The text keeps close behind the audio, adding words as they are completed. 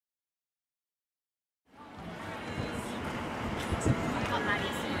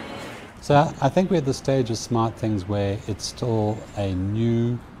So I think we're at the stage of smart things where it's still a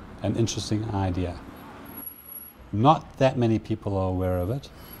new and interesting idea. Not that many people are aware of it,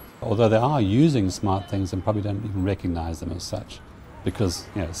 although they are using smart things and probably don't even recognize them as such, because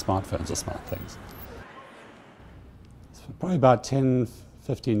smartphones are smart things. So probably about 10,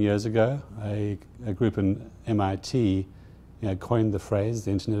 15 years ago, a group in MIT coined the phrase,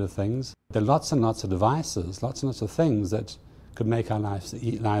 the Internet of Things. There are lots and lots of devices, lots and lots of things that could make our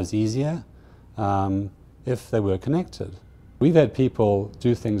lives easier if they were connected. We've had people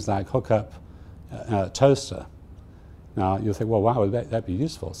do things like hook up a toaster. Now you'll think, well, why would that be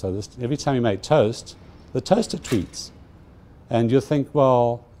useful? So every time you make toast, the toaster tweets. And you'll think,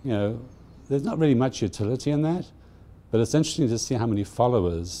 well, there's not really much utility in that, but it's interesting to see how many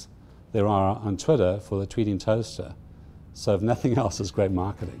followers there are on Twitter for the tweeting toaster. So if nothing else, it's great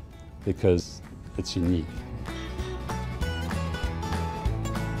marketing because it's unique.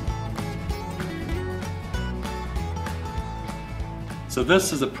 So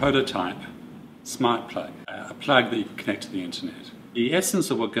this is a prototype smart plug, a plug that you can connect to the internet. The essence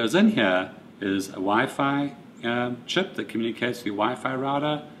of what goes in here is a Wi-Fi chip that communicates to your Wi-Fi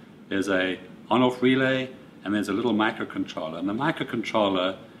router. There's a on-off relay, and there's a little microcontroller. And the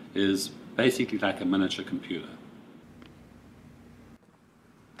microcontroller is basically like a miniature computer.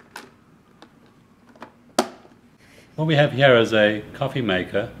 What we have here is a coffee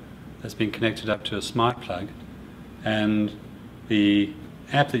maker that's been connected up to a smart plug, and the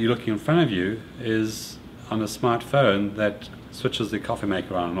app that you're looking in front of you is on a smartphone that switches the coffee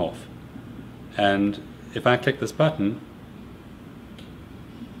maker on and off. And if I click this button,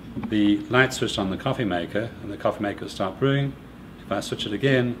 the light switched on the coffee maker and the coffee maker will start brewing. If I switch it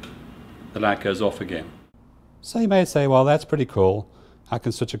again, the light goes off again. So you may say, well, that's pretty cool. I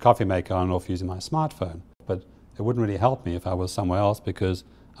can switch a coffee maker on and off using my smartphone. But it wouldn't really help me if I was somewhere else because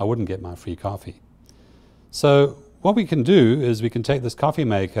I wouldn't get my free coffee. So what we can do is we can take this coffee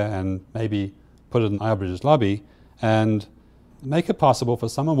maker and maybe put it in iBridge's lobby and make it possible for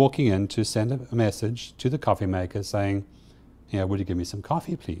someone walking in to send a message to the coffee maker saying, would you give me some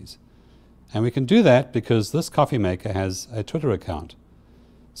coffee, please? And we can do that because this coffee maker has a Twitter account.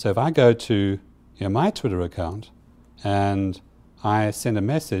 So if I go to my Twitter account and I send a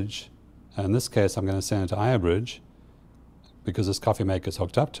message, in this case I'm going to send it to iBridge because this coffee maker is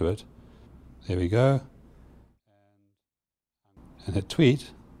hooked up to it. There we go. And hit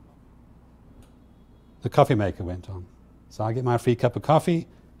tweet, the coffee maker went on. So I get my free cup of coffee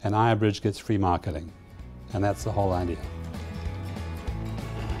and iBridge gets free marketing. And that's the whole idea.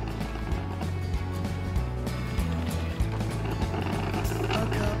 A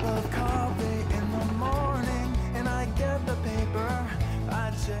cup of coffee in the morning and I get the paper,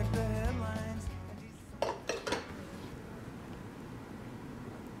 I check the headlines.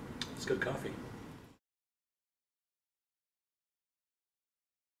 It's good coffee.